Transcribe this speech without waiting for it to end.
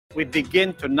We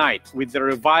begin tonight with the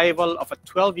revival of a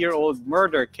 12-year-old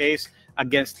murder case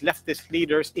against leftist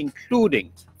leaders,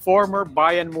 including former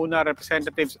Bayan Muna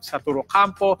representatives Satur,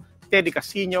 Ocampo,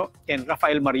 Casiño, and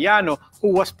Rafael Mariano,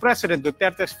 who was President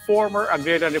Duterte's former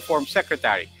Agrarian Reform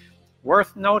Secretary.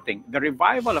 Worth noting, the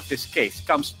revival of this case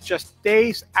comes just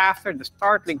days after the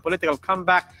startling political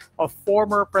comeback of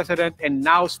former President and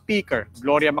now Speaker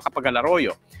Gloria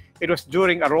Macapagal-Arroyo. It was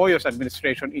during Arroyo's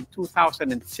administration in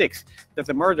 2006 that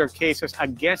the murder cases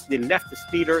against the leftist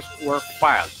leaders were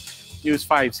filed. News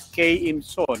 5's Kay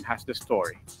Imson has the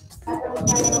story.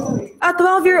 A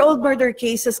 12-year-old murder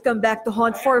case has come back to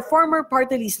haunt four former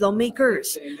party list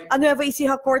lawmakers. A Nueva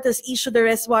Ecija court has issued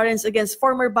arrest warrants against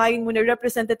former Bayan Muna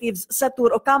representatives Satur,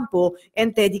 Ocampo,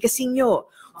 and Casiño.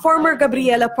 Former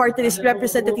Gabriela party list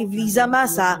representative Liza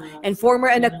Mara and former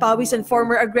Anagpawis and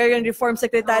former Agrarian Reform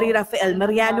Secretary Rafael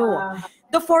Mariano.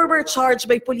 The four were charged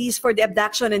by police for the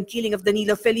abduction and killing of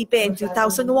Danilo Felipe in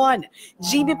 2001,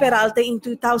 Jimmy Peralta in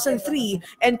 2003,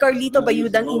 and Carlito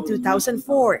Bayudang in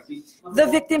 2004. The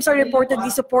victims are reportedly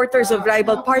supporters of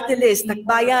rival party list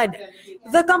Bayan.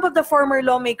 The camp of the former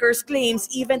lawmakers claims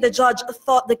even the judge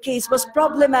thought the case was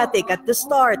problematic at the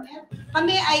start.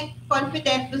 Kami ay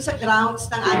confident dun sa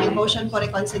grounds ng aming motion for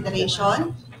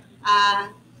reconsideration.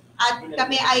 At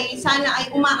kami ay sana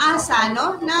ay umaasa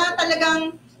na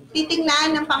talagang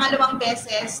titingnan ng pangalawang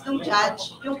beses ng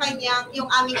judge yung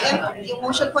aming yung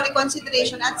motion for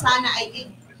reconsideration at sana ay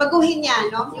baguhin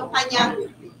niya yung kanyang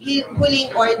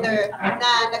huling order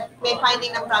na may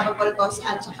finding ng probable cause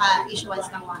at saka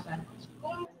issuance ng warrant.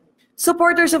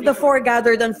 Supporters of the four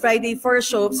gathered on Friday for a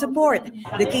show of support.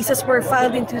 The cases were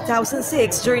filed in 2006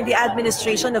 during the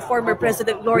administration of former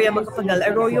President Gloria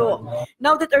Macapagal-Arroyo.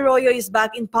 Now that Arroyo is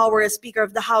back in power as Speaker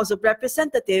of the House of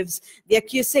Representatives, the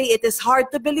accused say it is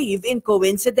hard to believe in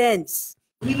coincidence.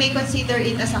 We may consider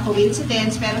it as a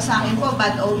coincidence, pero sa akin po,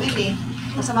 bad omen eh.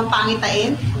 Masamang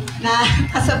pangitain na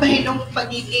kasabay nung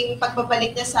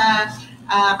pagbabalik niya sa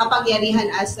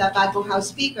kapangyarihan as bagong House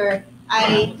Speaker,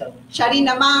 ay siya rin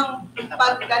namang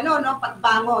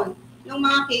pagbangon ng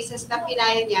mga cases na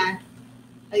pinayag niya,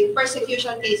 yung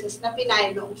persecution cases na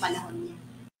pinayag noong panahon niya.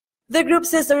 The group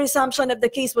says the resumption of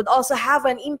the case would also have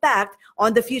an impact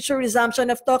on the future resumption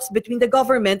of talks between the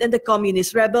government and the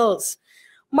communist rebels.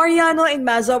 Mariano and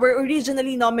Maza were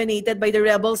originally nominated by the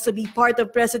rebels to be part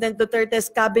of President Duterte's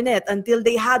cabinet until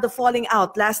they had a falling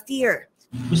out last year.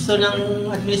 Gusto ng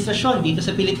administrasyon dito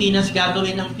sa Pilipinas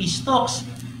gagawin ng peace talks.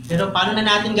 Pero paano na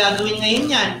natin gagawin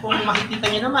ngayon yan kung makikita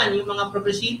niyo naman yung mga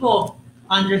progresibo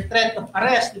under threat of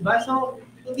arrest, di ba? So,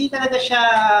 hindi talaga siya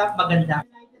maganda.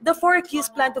 The four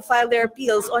accused plan to file their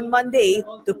appeals on Monday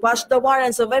to quash the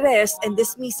warrants of arrest and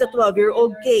dismiss the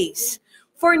 12-year-old case.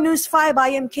 For News 5,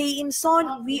 I am Kay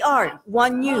Imson. We are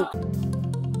One News.